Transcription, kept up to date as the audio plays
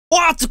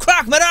What's the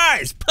crack, my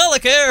eyes?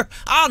 Pillock here,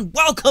 and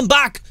welcome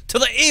back to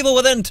The Evil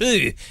Within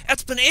 2.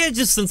 It's been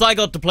ages since I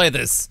got to play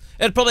this.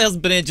 It probably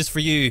hasn't been ages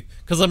for you,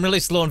 because I'm really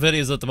slow on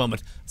videos at the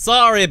moment.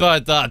 Sorry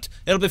about that.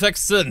 It'll be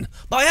fixed soon.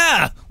 But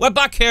yeah, we're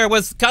back here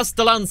with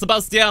Castellan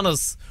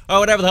Sebastianus, or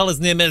whatever the hell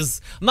his name is.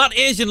 And that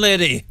Asian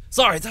lady.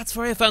 Sorry, that's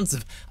very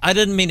offensive. I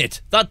didn't mean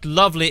it. That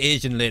lovely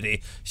Asian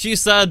lady. She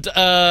said,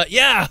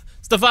 yeah,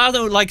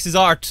 Stefano likes his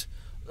art,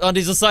 and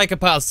he's a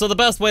psychopath, so the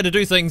best way to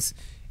do things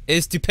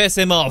is to piss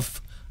him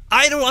off.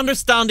 I don't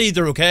understand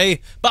either,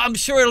 okay? But I'm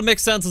sure it'll make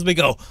sense as we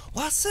go.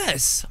 What's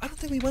this? I don't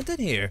think we went in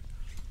here.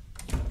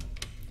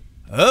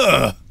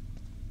 Ugh.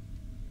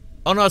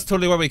 Oh no, that's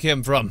totally where we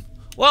came from.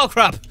 Well,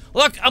 crap.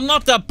 Look, I'm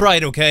not that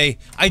bright, okay?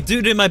 I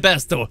do my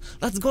best, though.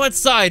 Let's go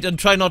outside and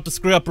try not to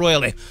screw up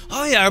royally.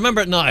 Oh yeah, I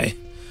remember it now.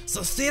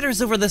 So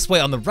theater's over this way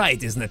on the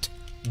right, isn't it?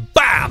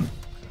 Bam!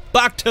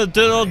 Back to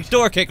the old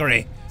door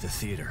kickery. The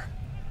theater.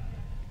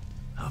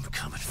 I'm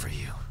coming for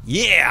you.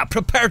 Yeah,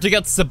 prepare to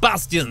get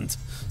Sebastianed.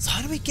 So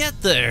how do we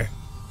get there?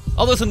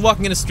 Other than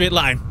walking in a straight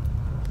line.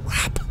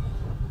 Crap.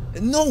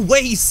 No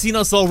way he's seen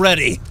us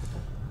already.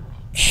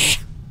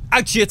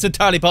 Actually, it's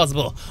entirely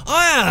possible. Oh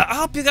yeah, I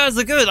hope you guys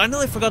are good. I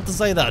know I forgot to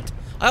say that.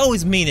 I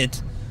always mean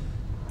it.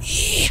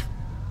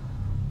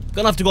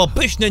 Gonna have to go all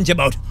bush ninja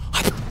mode.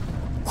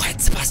 Quiet,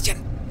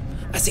 Sebastian.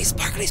 I see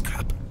Sparkly's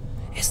crap.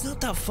 It's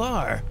not that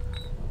far.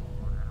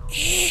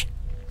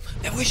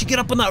 Maybe we should get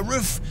up on that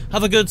roof,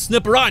 have a good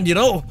snip around, you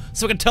know,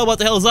 so we can tell what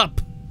the hell's up.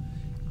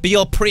 Be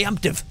all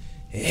preemptive.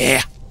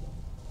 Yeah.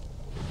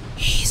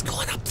 He's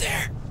going up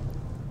there.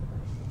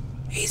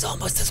 He's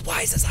almost as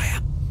wise as I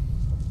am.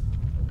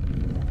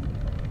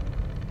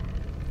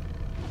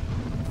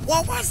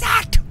 What was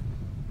that?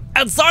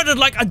 It sounded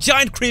like a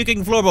giant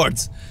creaking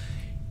floorboards.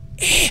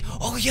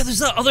 Oh yeah, there's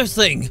that other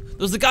thing.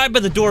 There's the guy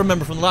by the door,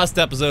 remember, from the last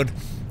episode,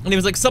 and he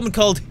was like someone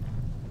called...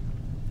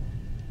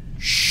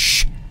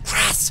 Shh!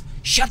 Crass!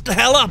 Shut the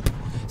hell up!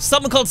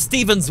 Someone called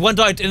Stevens went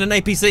out in an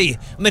APC,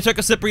 and they took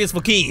a super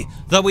useful key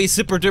that we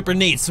super duper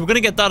need, so we're gonna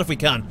get that if we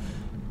can.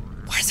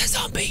 Where's the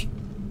zombie?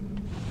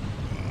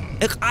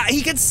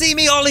 He can see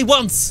me all he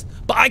wants,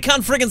 but I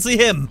can't friggin' see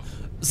him,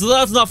 so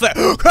that's not fair.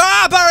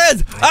 Ah,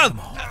 Barrett!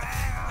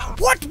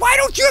 What? Why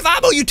don't you have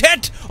ammo, you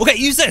tit? Okay,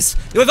 use this.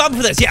 You have ammo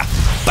for this, yeah.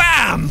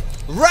 Bam!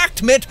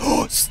 Wrecked, mate.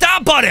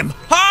 Stab on him!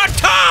 Hard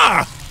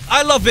tar!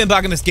 I love being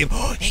back in this game.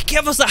 He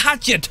gave us a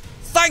hatchet.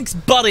 Thanks,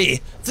 buddy.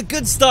 It's a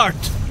good start.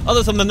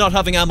 Other than the not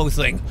having ammo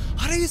thing.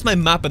 How do I use my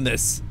map in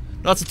this?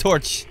 That's a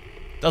torch.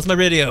 That's my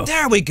radio.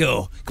 There we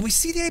go. Can we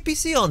see the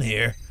APC on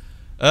here?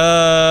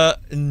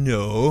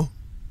 No.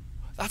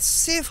 That's a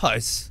safe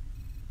house.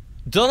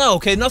 Dunno,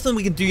 okay, nothing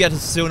we can do yet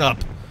is soon up.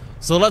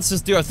 So let's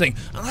just do our thing.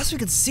 Unless we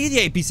can see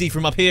the APC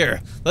from up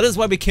here. That is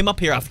why we came up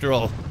here after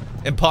all.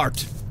 In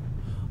part.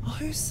 Oh,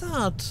 who's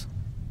that?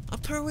 A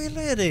poor wee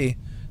lady.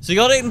 She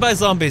got eaten by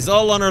zombies,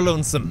 all on her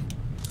lonesome.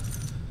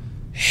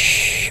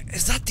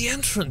 Is that the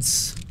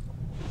entrance?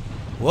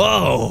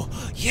 Whoa.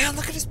 Yeah,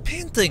 look at his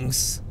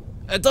paintings.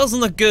 It doesn't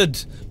look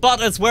good,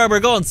 but it's where we're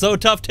going, so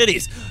tough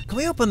titties. Can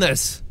we open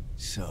this?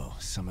 So,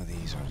 some of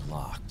these are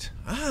locked.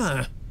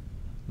 Ah.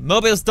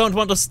 Mobius don't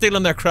want us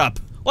stealing their crap.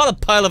 What a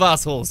pile of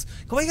assholes.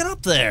 Can we get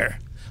up there?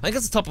 I think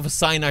it's the top of a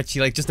sign,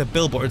 actually, like just a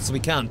billboard, so we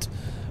can't.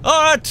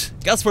 Alright,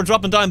 guess we're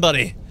dropping down,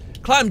 buddy.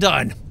 Climb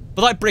down,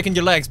 without breaking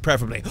your legs,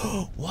 preferably.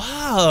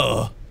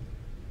 Wow.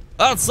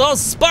 That's all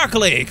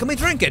sparkly. Can we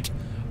drink it?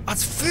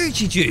 That's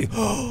Fuji Dew.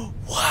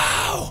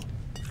 Wow.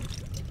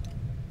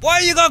 Why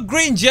you got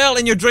green gel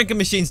in your drinking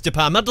machines,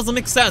 Japan? That doesn't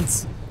make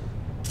sense.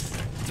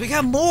 Do we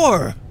get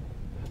more?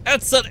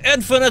 It's an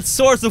infinite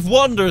source of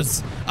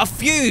wonders. A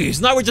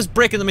fuse. Now we're just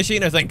breaking the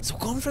machine, I think. So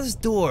going for this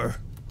door.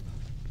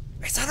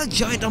 Is that a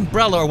giant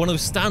umbrella or one of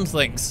those stand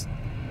things?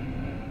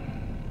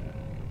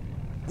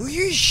 Will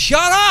you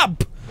shut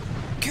up?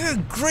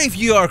 Good grief,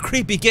 you are a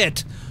creepy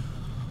git.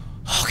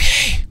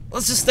 Okay,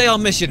 let's just stay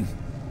on mission.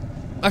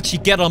 Actually,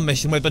 get on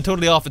mission. We've been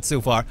totally off it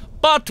so far.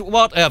 But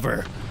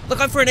whatever. Look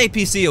out for an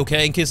APC,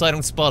 okay, in case I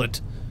don't spot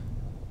it.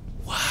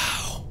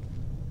 Wow.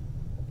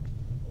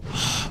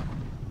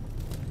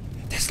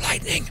 This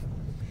lightning.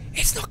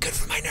 It's not good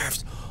for my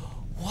nerves.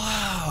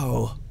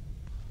 Wow.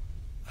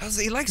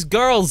 He likes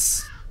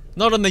girls.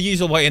 Not in the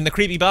usual way, in the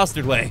creepy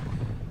bastard way.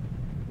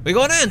 We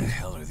going in? What the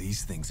hell are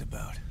these things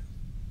about?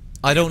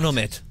 I don't know,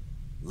 mate.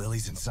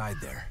 Lily's inside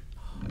there.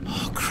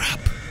 Oh, crap.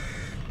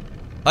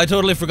 I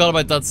totally forgot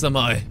about that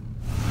somehow.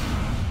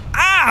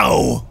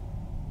 Ow!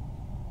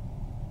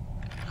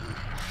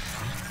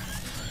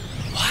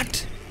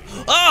 What?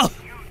 Oh!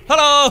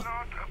 Hello!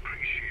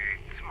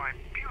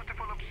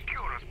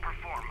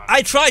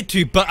 I tried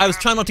to, but I was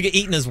trying not to get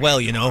eaten as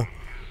well, you know.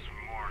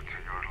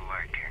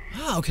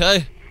 Ah,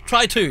 okay.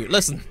 Try to.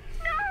 Listen.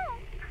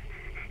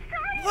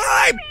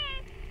 Why?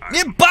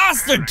 You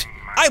bastard!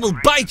 I will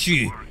bite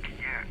you!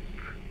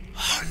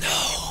 Oh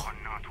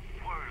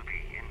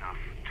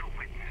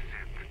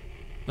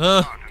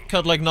no.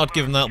 Cut like not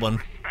giving that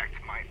one.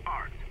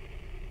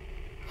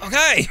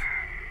 Okay.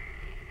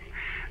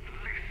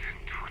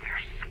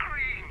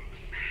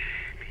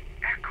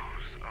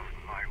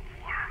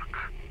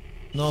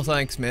 No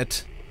thanks,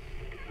 mate.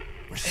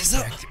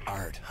 Respect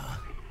art, huh?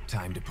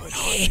 Time to put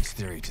Hawkins'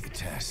 theory to the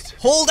test.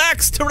 Hold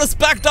X to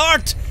respect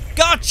art!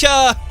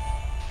 Gotcha!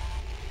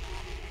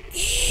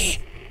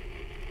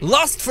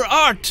 Lost for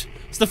art!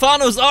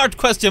 Stefano's art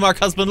question mark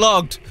has been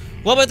logged.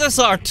 What about this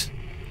art?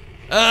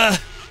 That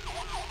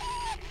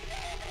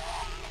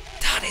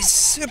is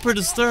super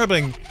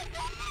disturbing.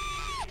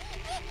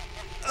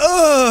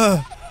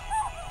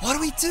 What do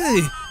we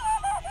do?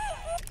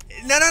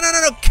 No,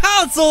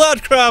 cancel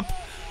that crap!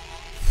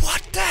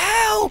 What the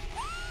hell?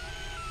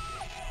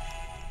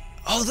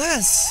 Oh,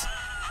 this.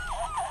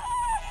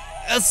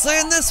 It's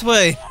saying this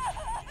way.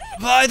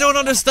 But I don't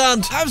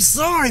understand. I'm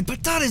sorry,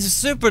 but that is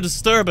super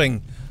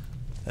disturbing.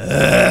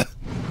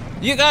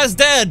 You guys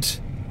dead?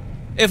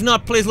 If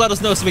not, please let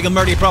us know so we can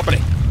murder you properly.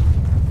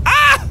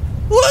 Ah!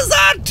 What was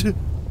that?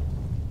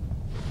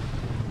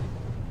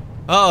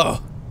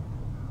 Oh.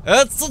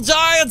 It's a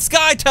giant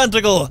sky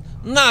tentacle!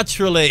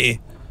 Naturally.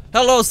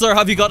 Hello, sir,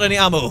 have you got any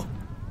ammo?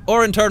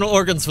 Or internal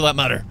organs, for that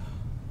matter.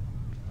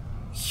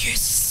 You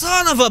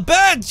son of a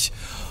bitch!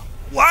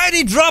 Why'd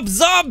he drop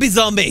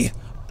zombie?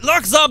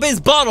 Lock zombies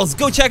bottles,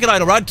 go check it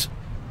out, alright?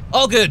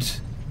 All good.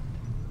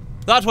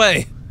 That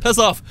way. Piss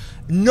off.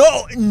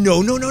 No.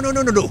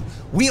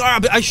 We are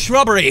a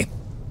shrubbery.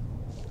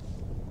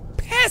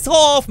 Piss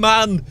off,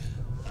 man.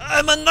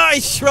 I'm a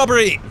nice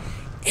shrubbery.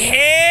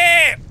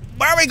 Hey,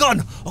 where are we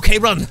going? Okay,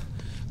 run.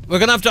 We're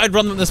gonna have to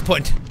outrun them at this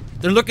point.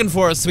 They're looking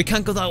for us, so we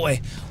can't go that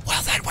way.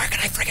 Well then, where can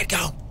I friggin'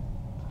 go?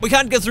 We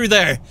can't get through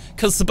there,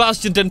 because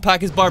Sebastian didn't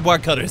pack his barbed wire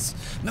cutters.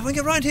 Maybe we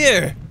can get around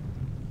here.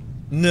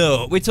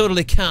 No, we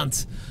totally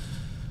can't.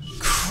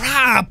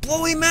 Crap, what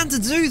are we meant to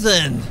do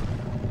then?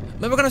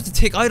 Maybe we're gonna have to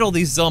take out all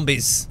these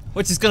zombies,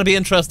 which is gonna be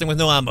interesting with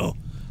no ammo.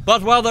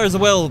 But while there's a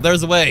will,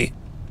 there's a way.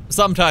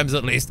 Sometimes,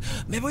 at least.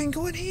 Maybe we can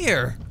go in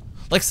here.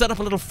 Like, set up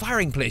a little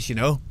firing place, you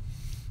know?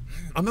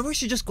 Or maybe we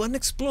should just go and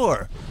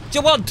explore. Do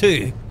you want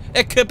to?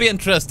 It could be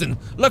interesting.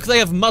 Look, they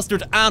have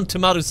mustard and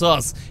tomato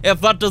sauce.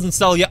 If that doesn't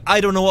sell you, I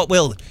don't know what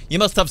will. You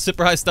must have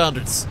super high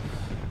standards.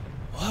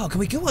 Wow, can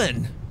we go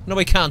in? No,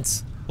 we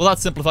can't. Well, that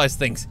simplifies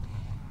things.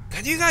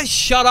 Can you guys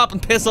shut up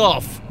and piss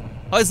off?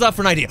 How's that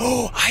for an idea?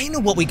 Oh, I know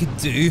what we could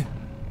do.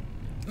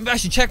 Maybe I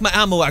should check my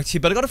ammo, actually,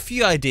 but I got a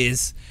few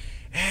ideas.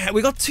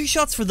 We got 2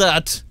 shots for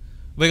that.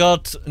 We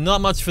got not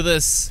much for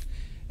this.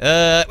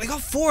 We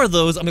got 4 of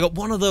those, and we got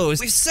 1 of those.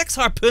 We have 6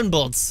 harpoon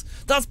bolts.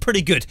 That's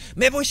pretty good.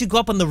 Maybe we should go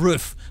up on the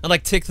roof and,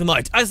 like, take them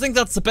out. I think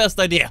that's the best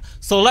idea.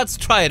 So let's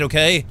try it,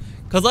 okay?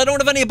 Because I don't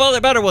have any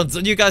better ones,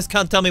 and you guys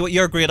can't tell me what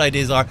your great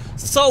ideas are.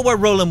 So we're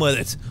rolling with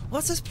it.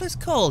 What's this place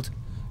called?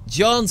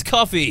 John's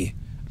Coffee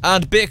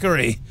and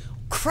Bakery.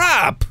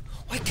 Crap!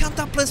 Why can't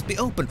that place be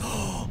open?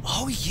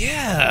 Oh,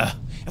 yeah.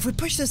 If we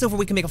push this over,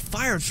 we can make a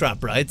fire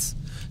trap, right?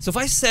 So if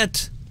I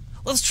set...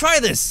 Let's try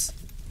this.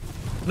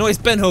 No, he's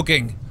been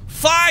hooking.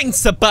 Fine,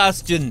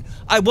 Sebastian!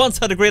 I once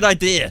had a great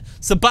idea.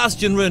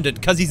 Sebastian ruined it,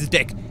 because he's a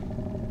dick.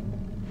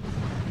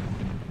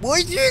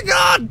 Would you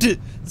not?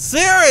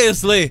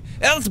 Seriously?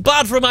 That's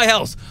bad for my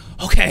health.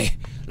 Okay,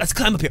 let's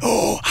climb up here.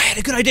 Oh, I had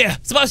a good idea.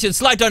 Sebastian,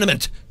 slide down a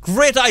minute.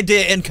 Great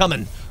idea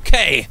incoming.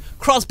 Okay,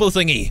 crossbow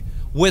thingy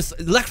with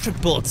electric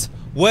bolts.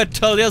 Wait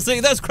till you see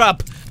this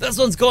crap. This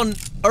one's going...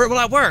 Or will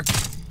that work?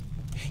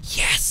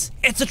 Yes,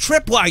 it's a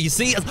tripwire, you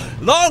see? As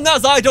long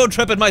as I don't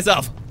trip it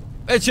myself.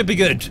 It should be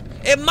good.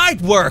 It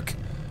might work.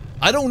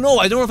 I don't know.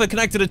 I don't know if I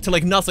connected it to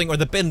like nothing or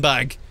the bin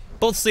bag.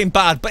 Both seem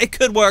bad, but it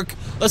could work.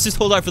 Let's just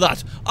hold out for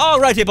that.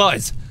 Alrighty,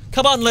 boys.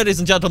 Come on, ladies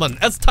and gentlemen.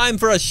 It's time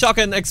for a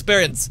shocking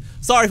experience.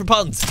 Sorry for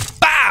puns.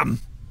 Bam!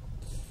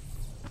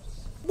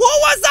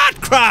 What was that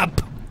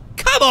crap?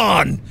 Come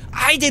on!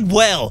 I did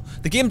well.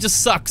 The game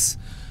just sucks.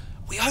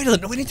 We idle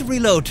it. No, we need to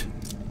reload.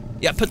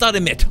 Yeah, put that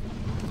in mid.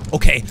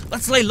 Okay,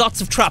 let's lay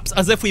lots of traps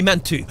as if we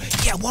meant to.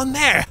 Yeah, one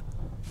there.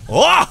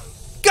 Oh!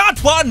 Got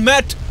one,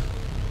 mate!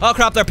 Oh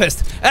crap, they're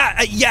pissed.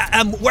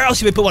 Where else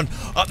should we put one?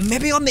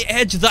 Maybe on the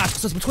edge of that,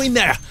 so it's between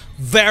there.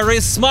 Very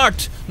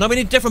smart. Now we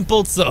need different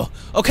bolts though.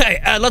 Okay,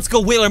 let's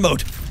go wheeler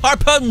mode.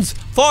 Harpoons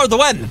for the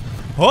win.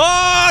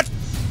 Oh!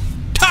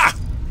 Ta!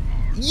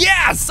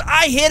 Yes!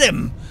 I hit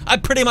him! I'm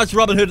pretty much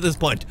Robin Hood at this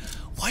point.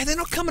 Why are they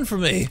not coming for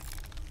me?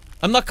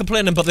 I'm not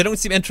complaining, but they don't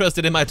seem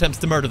interested in my attempts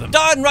to murder them.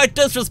 Downright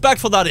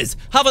disrespectful, that is.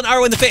 Have an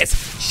arrow in the face.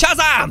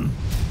 Shazam!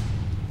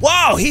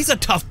 Wow, he's a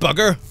tough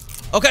bugger.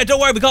 Okay, don't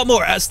worry, we got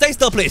more. Stay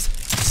still, please.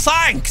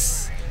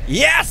 Thanks!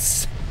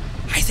 Yes!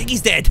 I think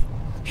he's dead.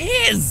 He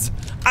is!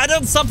 I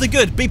done something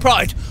good. Be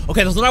proud.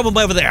 Okay, there's another one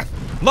over there.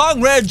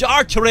 Long range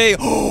archery.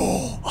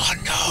 Oh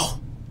no.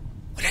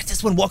 We let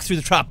this one walk through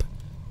the trap.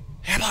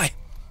 Hey, boy.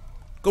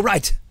 Go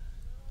right.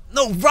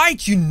 No,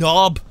 right, you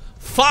knob.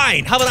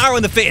 Fine. Have an arrow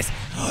in the face.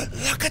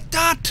 Look at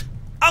that.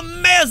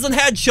 Amazing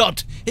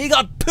headshot. He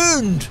got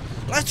pooned.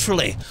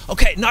 Literally.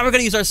 Okay, now we're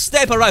going to use our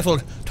sniper rifle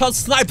to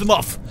snipe them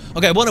off.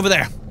 Okay, one over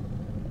there.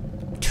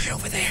 2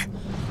 over there.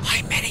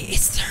 How many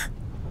is there?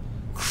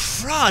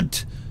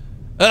 Crud.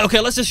 Okay,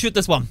 let's just shoot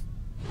this one.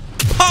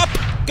 Pop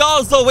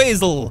goes the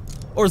weasel.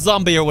 Or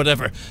zombie or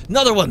whatever.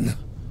 Another one.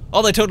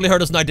 Oh, they totally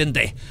heard us now, didn't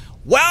they?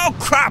 Well,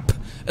 crap.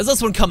 Is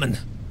this one coming?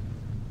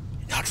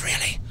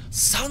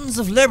 Sons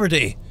of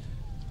Liberty.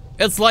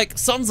 It's like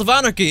Sons of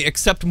Anarchy,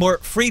 except more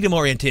freedom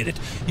orientated.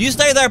 You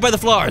stay there by the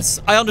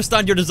floors. I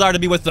understand your desire to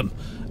be with them.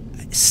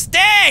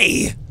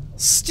 Stay!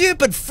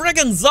 Stupid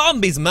friggin'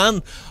 zombies,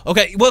 man.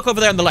 Okay, walk over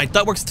there in the light.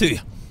 That works too.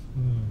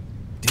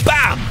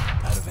 Bam!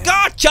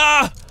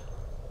 Gotcha!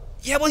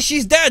 Yeah, well,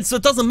 she's dead, so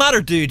it doesn't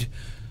matter, dude.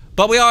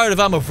 But we are out of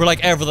ammo for,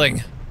 like,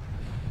 everything.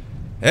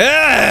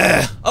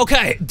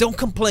 Okay, don't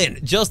complain.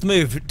 Just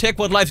move. Take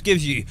what life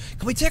gives you.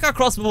 Can we take our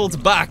crossbow bolts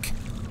back?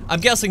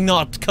 I'm guessing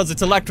not, because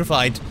it's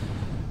electrified.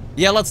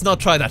 Yeah, let's not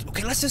try that.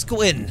 Okay, let's just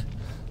go in.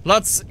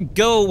 Let's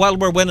go while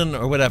we're winning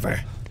or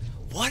whatever.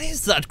 What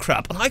is that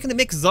crap? And how can it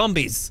make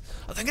zombies?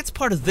 I think it's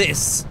part of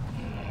this.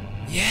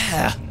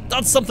 Yeah,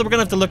 that's something we're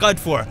gonna have to look out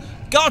for.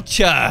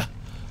 Gotcha!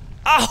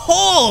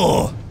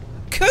 Aho!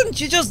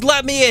 Couldn't you just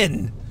let me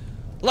in?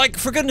 Like,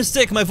 for goodness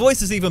sake, my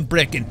voice is even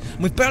breaking. And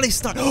we've barely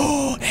started.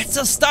 Oh, it's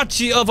a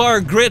statue of our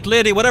great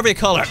lady, whatever you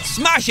call her.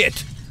 Smash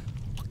it!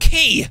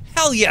 Key!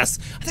 Hell yes!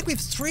 I think we have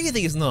 3 of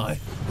these now.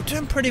 We're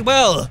doing pretty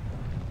well.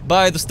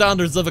 By the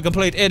standards of a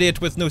complete idiot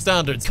with no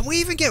standards. Can we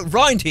even get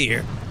round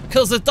here?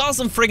 Because it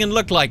doesn't friggin'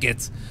 look like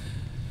it.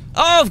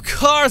 Of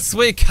course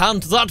we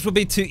can't. That would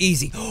be too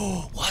easy.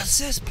 Oh, what's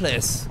this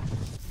place?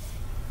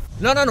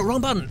 No,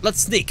 wrong button. Let's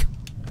sneak.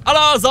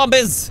 Hello,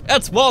 zombies!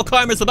 It's wall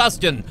climber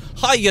Sebastian.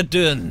 How you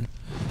doing?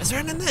 Is there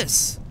anything in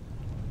this?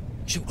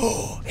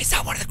 Oh, is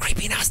that one of the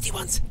creepy nasty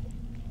ones?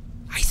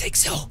 I think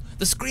so.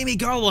 The screamy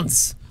girl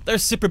ones. They're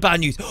super bad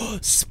news. Oh,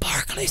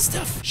 sparkly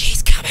stuff.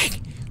 She's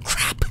coming.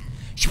 Crap.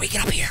 Should we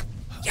get up here?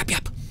 Yep.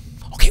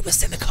 Okay, we'll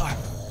sit in the car.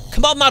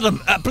 Come on,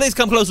 madam. Please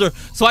come closer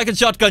so I can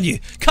shotgun you.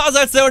 Cause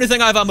that's the only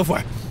thing I've ammo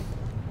for.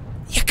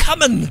 You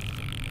coming?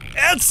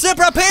 It's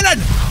super appealing.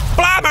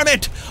 Blammer,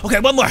 mate.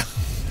 Okay, one more.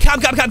 Come.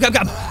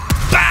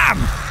 Bam!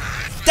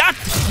 That.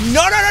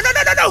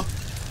 No.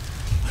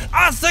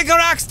 I think our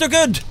axes are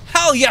good.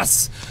 Hell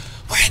yes.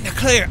 We're in the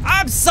clear.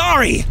 I'm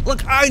sorry.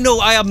 Look, I know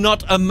I am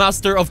not a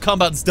master of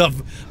combat stuff,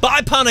 but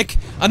I panic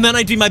and then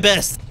I do my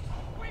best.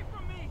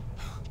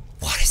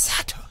 What is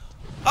that?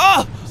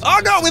 Oh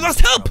no, we must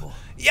help.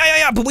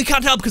 Yeah, but we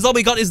can't help because all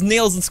we got is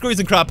nails and screws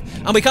and crap,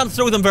 and we can't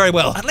throw them very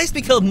well. At least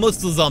we killed most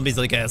of the zombies,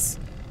 I guess.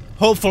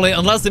 Hopefully,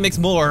 unless it makes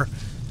more.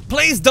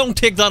 Please don't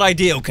take that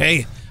idea,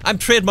 okay? I'm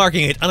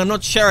trademarking it, and I'm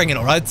not sharing it,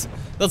 alright?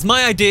 That's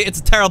my idea, it's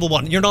a terrible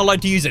one. You're not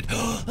allowed to use it.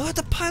 Oh,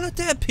 the pile of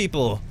dead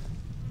people.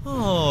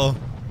 Oh,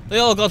 they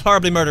all got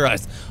horribly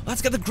murderized.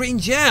 Let's get the green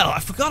gel. I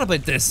forgot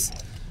about this.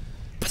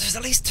 But there's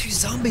at least 2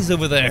 zombies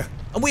over there,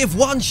 and we have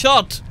 1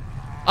 shot.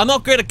 I'm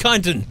not great at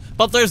counting,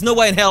 but there's no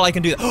way in hell I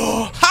can do that.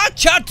 Oh, hot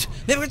shot!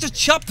 Maybe we can just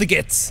chop the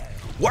gits.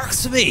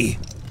 Works for me.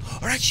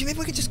 Or actually, maybe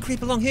we can just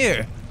creep along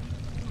here.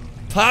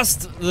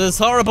 Past this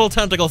horrible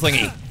tentacle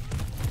thingy.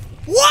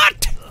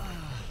 What?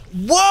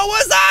 What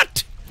was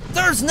that?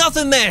 There's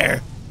nothing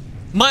there.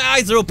 My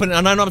eyes are open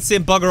and I'm not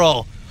seeing bugger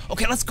all.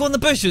 Okay, let's go in the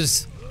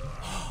bushes.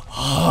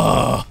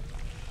 Oh,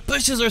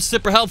 bushes are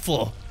super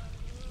helpful.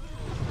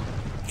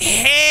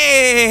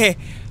 Hey,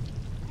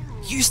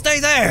 you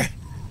stay there.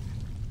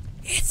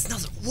 It's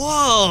nothing.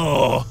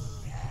 Whoa,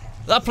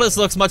 that place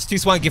looks much too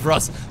swanky for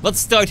us. Let's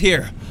start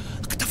here.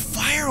 Look at the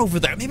fire over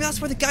there. Maybe that's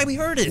where the guy we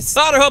heard is.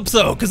 Better hope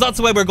so, because that's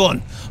the way we're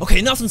going.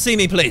 Okay, nothing see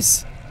me,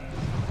 please.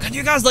 Can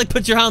you guys like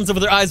put your hands over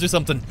their eyes or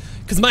something?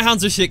 Because my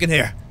hands are shaking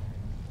here.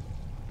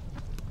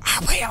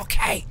 Are we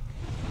okay?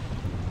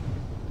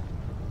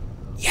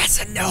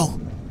 Yes and no.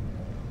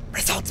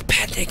 Results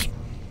pending.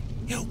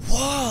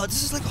 Whoa,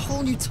 this is like a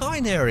whole new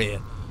town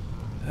area.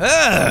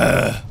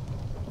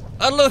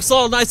 That looks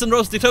all nice and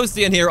roasty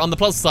toasty in here on the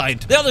plus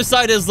side. The other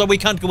side is that we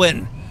can't go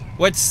in,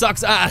 which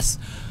sucks ass.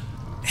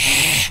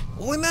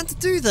 What are we meant to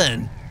do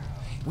then?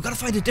 We gotta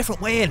find a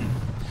different way in.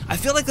 I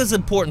feel like this is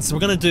important, so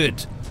we're gonna do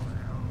it.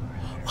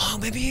 Oh,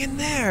 maybe in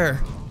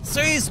there.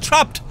 So he's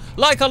trapped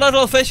like a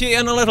little fishy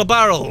in a little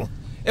barrel.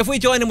 If we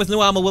join him with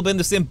no ammo, we'll be in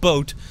the same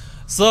boat.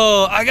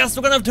 So I guess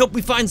we're gonna have to hope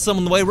we find some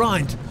on the way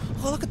round.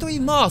 Oh, look at the wee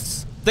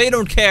moths. They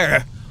don't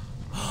care.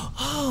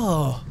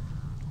 Oh.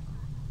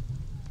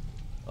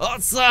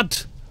 What's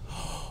that?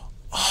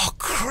 Oh,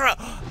 crap.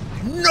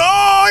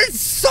 No, it's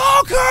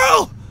Saw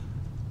Girl!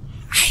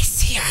 I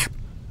see her.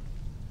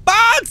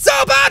 Bad,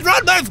 so bad,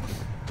 run, move!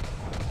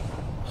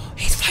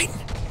 He's fighting.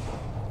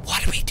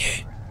 What do we do?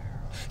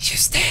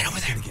 She's staying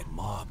over there. Gonna get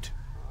mobbed.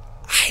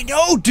 I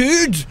know,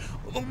 dude.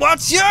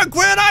 What's your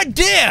great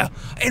idea?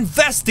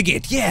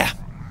 Investigate, yeah.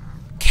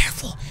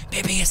 Careful,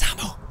 maybe his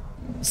ammo.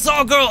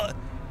 Saw Girl.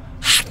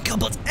 Handgun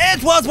bullets.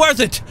 It was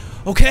worth it.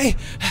 Okay.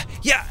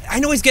 Yeah, I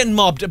know he's getting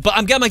mobbed, but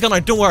I'm getting my gun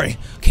out. Don't worry.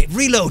 Okay,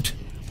 reload.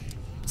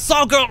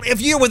 Saw Girl, if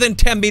you're within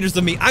 10 meters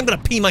of me, I'm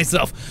gonna pee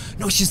myself.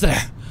 No, she's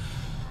there.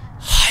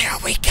 How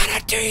are we gonna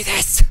do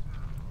this?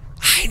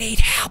 I need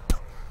help.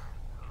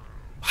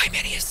 How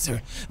many is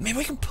there? Maybe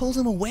we can pull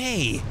them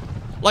away.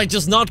 Like,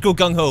 just not go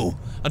gung-ho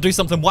and do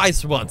something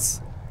wise for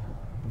once.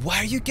 Why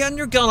are you getting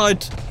your gun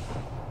out?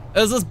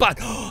 Is this bad?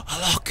 Oh,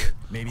 look.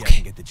 Maybe I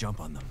can get the jump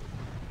on them.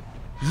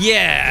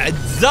 Yeah,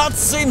 that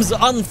seems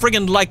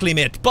unfriggin' likely,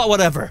 mate, but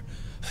whatever.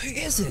 Who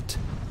is it?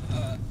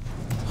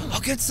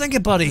 Oh, good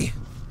thinking, buddy.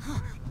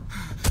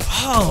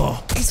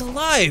 Oh, he's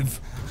alive.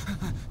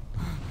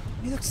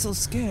 He looks so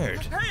scared.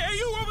 Hey,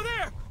 you over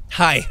there!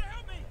 Hi.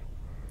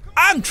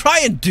 I'm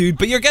trying, dude,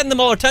 but you're getting them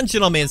all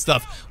attention on me and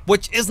stuff,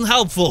 which isn't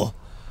helpful.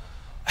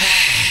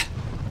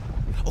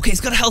 Okay,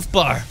 he's got a health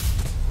bar.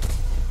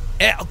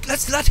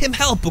 Let's let him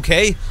help,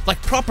 okay?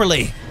 Like,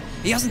 properly.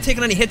 He hasn't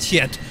taken any hits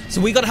yet,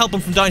 so we gotta help him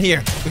from down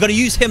here. We gotta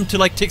use him to,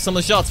 like, take some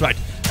of the shots, right?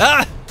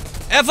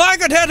 If I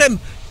could hit him,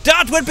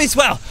 that would be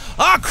swell.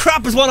 Oh,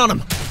 crap, there's one on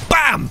him.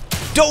 Bam!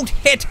 Don't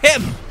hit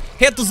him.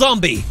 Hit the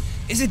zombie.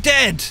 Is he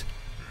dead?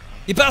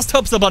 You best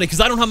hope so, buddy, because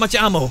I don't have much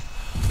ammo.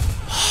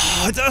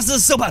 Oh, this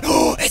is so bad.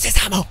 Oh, it's his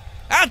ammo.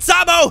 That's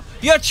ammo!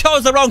 You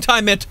chose the wrong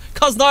time, mate,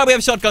 because now we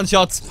have shotgun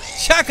shots.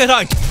 Check it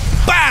out.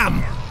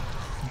 Bam!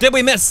 Did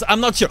we miss?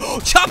 I'm not sure. Oh,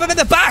 chop him in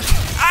the back.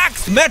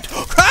 Axe, mate.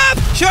 Crap!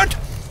 Shoot!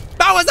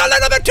 That was a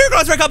little bit too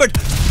close for comfort.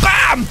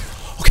 Bam!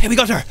 Okay, we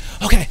got her.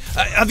 Okay,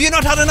 have you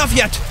not had enough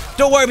yet?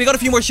 Don't worry, we got a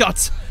few more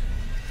shots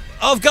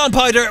of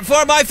gunpowder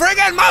for my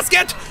friggin'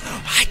 musket.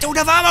 I don't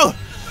have ammo.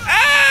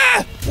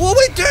 What are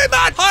we doing,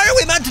 man? How are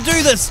we meant to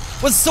do this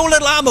with so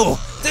little ammo?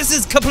 This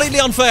is completely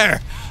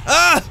unfair.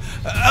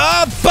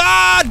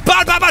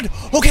 Bad.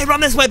 Okay, run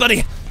this way,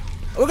 buddy.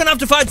 We're gonna have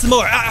to fight some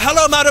more.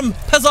 Hello, madam.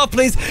 Piss off,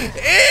 please.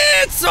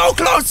 It's so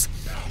close.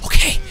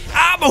 Okay,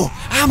 ammo.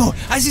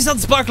 I see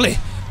something sparkly.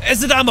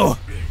 Is it ammo?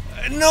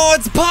 No,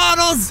 it's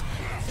bottles.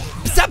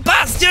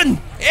 Sebastian,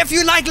 if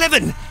you like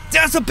living,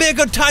 this would be a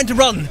good time to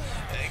run,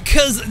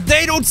 because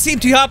they don't seem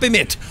too happy,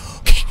 mate.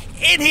 Okay,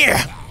 in here.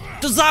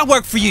 Does that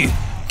work for you?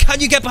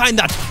 Can you get behind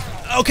that?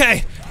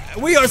 Okay,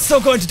 we are so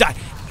going to die.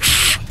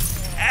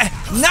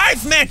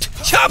 Knife, mate.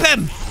 Chop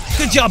him.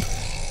 Good job.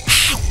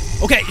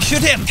 Okay, shoot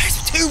him.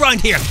 There's two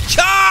round here.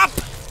 Chop!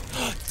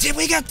 Did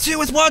we get two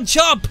with one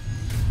chop?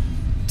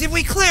 Did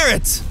we clear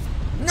it?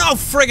 No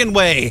friggin'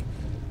 way.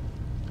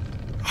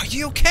 Are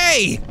you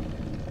okay?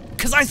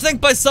 Because I think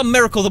by some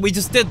miracle that we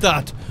just did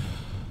that.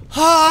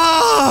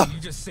 You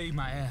just saved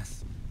my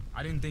ass.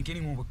 I didn't think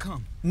anyone would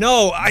come.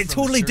 No, I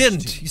totally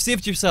didn't. You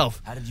saved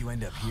yourself. How did you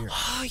end up here?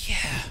 Oh,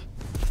 yeah.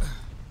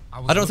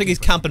 I don't think he's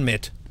camping,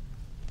 mate.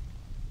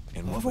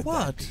 And what For would that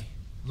what? be?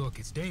 Look,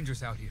 it's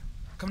dangerous out here.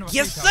 Come to my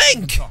You safe house, we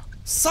can think? talk.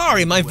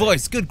 Sorry, my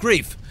voice. Good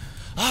grief.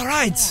 All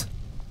right.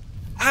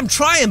 I'm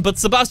trying, but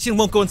Sebastian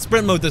won't go in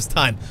sprint mode this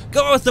time.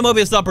 Go with the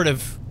Mobius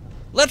operative.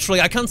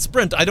 Literally, I can't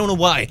sprint. I don't know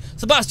why.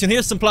 Sebastian,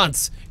 here's some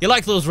plants. You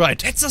like those,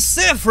 right? It's a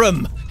safe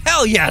room.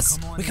 Hell yes.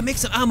 We can make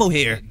some ammo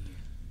here.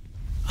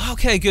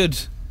 Okay, good.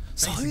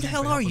 So Thanks who the again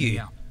hell for are helping me you?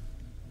 out.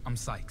 I'm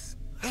Sykes.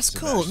 That's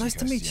cool. Sebastian Nice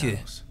to meet you.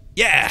 Castellanos.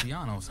 Yeah.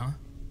 Castellanos, huh?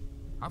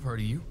 I've heard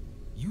of you.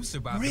 You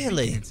survived the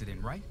Really? Beacon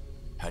incident, right?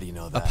 How do you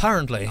know that?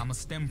 Apparently. I'm a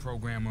STEM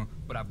programmer,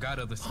 but I've got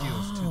other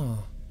skills too,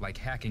 like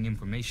hacking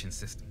information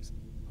systems.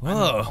 I know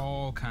Whoa.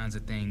 all kinds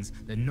of things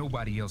that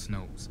nobody else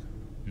knows,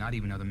 not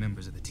even other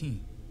members of the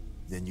team.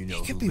 Then you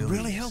know He could who be Lily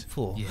really is.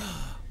 helpful. Yeah.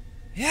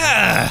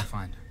 Yeah.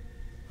 Find her.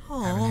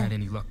 Haven't Oh. had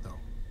any luck though.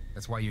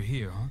 That's why you're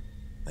here, huh?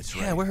 That's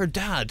right. Yeah, we're her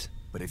dad.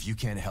 But if you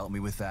can't help me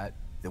with that,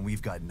 then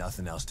we've got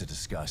nothing else to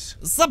discuss.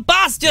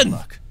 Sebastian! Good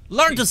luck.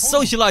 Learn Hey, to hold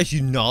on. socialize,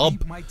 you We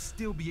knob. might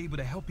still be able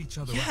to help each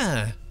other out.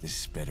 Yeah.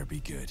 This better be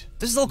good.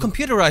 This is all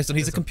computerized and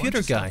he's a There's bunch computer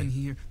of stuff guy. in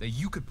here that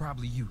you could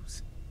probably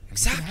use. And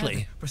you can have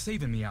Exactly. it for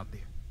saving me out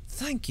there.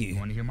 Thank You you.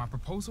 want to hear my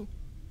proposal?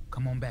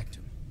 Come on back to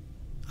me.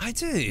 I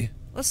do.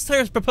 Let's hear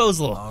his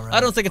proposal. All right,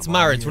 I don't think it's I'm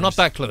all marriage. We're not ears.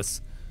 that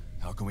close.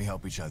 How can we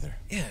help each other?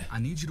 Yeah. I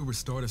need you to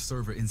restore the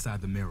server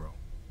inside the mirror.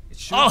 It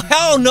should Oh, be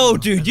hell easy no,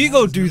 enough dude. as You long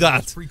go as do none of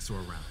those that. freaks are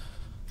around.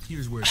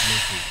 Here's where it's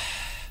located.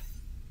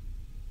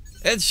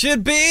 It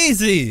should be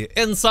easy.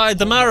 Inside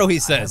the marrow, he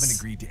I haven't says.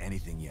 agreed to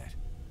anything yet.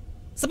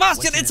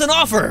 Sebastian, What's in it's it an for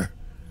you? offer.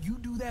 You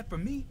do that for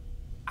me,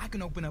 I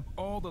can open up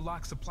all the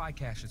locked supply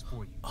caches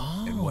for you.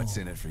 And what's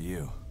in it for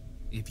you?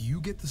 If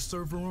you get the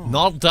server on,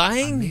 Not I may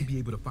dying? be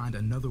able to find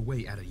another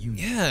way out of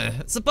Union.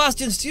 Yeah.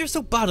 Sebastian, you're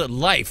so bad at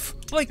life.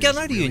 Like getting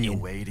out of really Union. a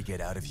way to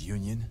get out of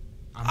Union?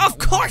 I'm not Of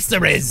course 100%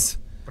 there is.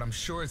 But I'm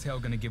sure as hell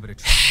gonna give it a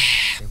try.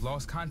 They've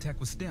lost contact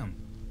with STEM.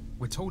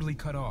 We're totally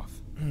cut off.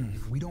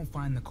 If we don't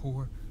find the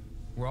core,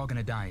 we're all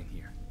gonna die in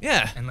here.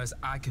 Yeah. Unless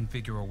I can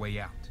figure a way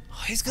out.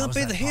 Oh, he's gonna How's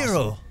be that the hero.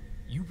 possible?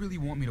 You really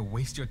want me to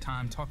waste your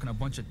time talking a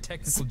bunch of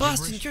technical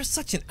Sebastian, gibberish? you're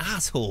such an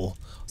asshole.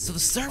 So the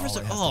servers All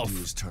I are have off. to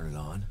do is turn it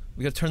on.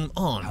 We gotta turn them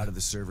on. How did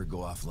the server go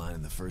offline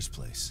in the first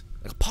place?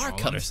 Like a power All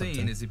cut I'm or saying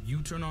something. is if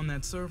you turn on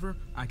that server,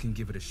 I can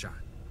give it a shot.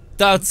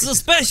 That's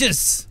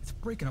suspicious. It's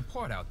breaking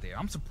apart out there.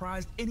 I'm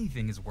surprised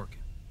anything is working.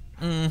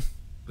 But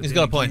He's then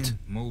got a point. again,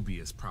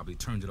 Mobius probably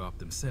turned it off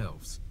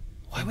themselves.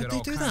 Why They've would got they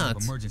all do kinds of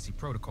that? emergency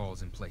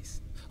protocols in place.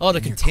 Oh, the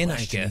You're container, I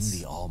questioning guess.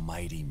 the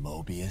almighty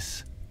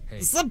Mobius? Hey,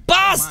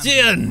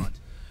 Sebastian! don't mind me up front.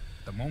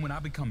 The moment I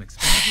become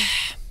expendable,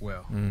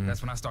 well,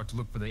 that's when I start to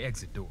look for the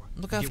exit door.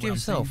 Look You get after what I'm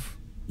saying? yourself.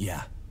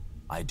 Yeah,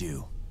 I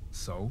do.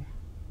 So,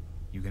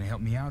 you gonna help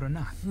me out or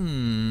not?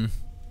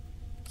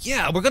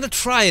 Yeah, we're gonna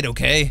try it,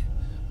 okay?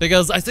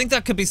 because I think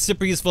that could be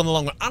super useful in the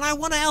long run, and I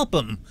want to help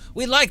him.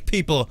 We like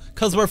people,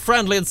 because we're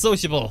friendly and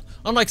sociable,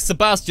 unlike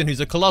Sebastian,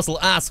 who's a colossal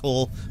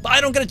asshole, but I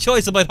don't get a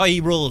choice about how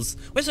he rules.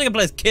 Wish I could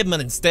play as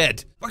Kidman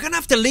instead. We're gonna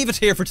have to leave it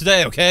here for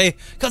today, okay?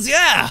 Because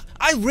yeah,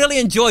 I really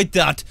enjoyed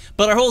that,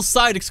 but our whole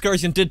side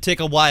excursion did take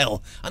a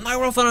while, and now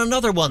we're off on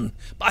another one.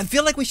 But I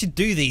feel like we should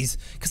do these,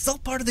 because it's all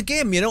part of the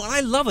game, you know, and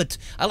I love it.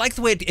 I like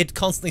the way it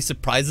constantly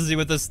surprises you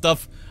with this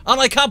stuff, and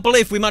I can't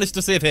believe we managed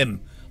to save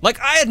him. Like,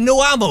 I had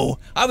no ammo.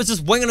 I was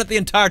just winging it the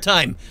entire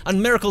time.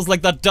 And miracles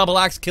like that double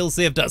axe kill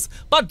saved us.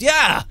 But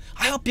yeah,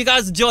 I hope you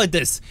guys enjoyed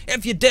this.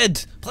 If you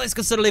did, please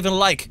consider leaving a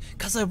like,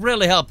 because it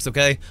really helps,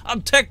 okay?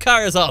 And take care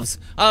of yourselves.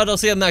 And I'll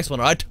see you in the next one,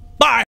 alright? Bye!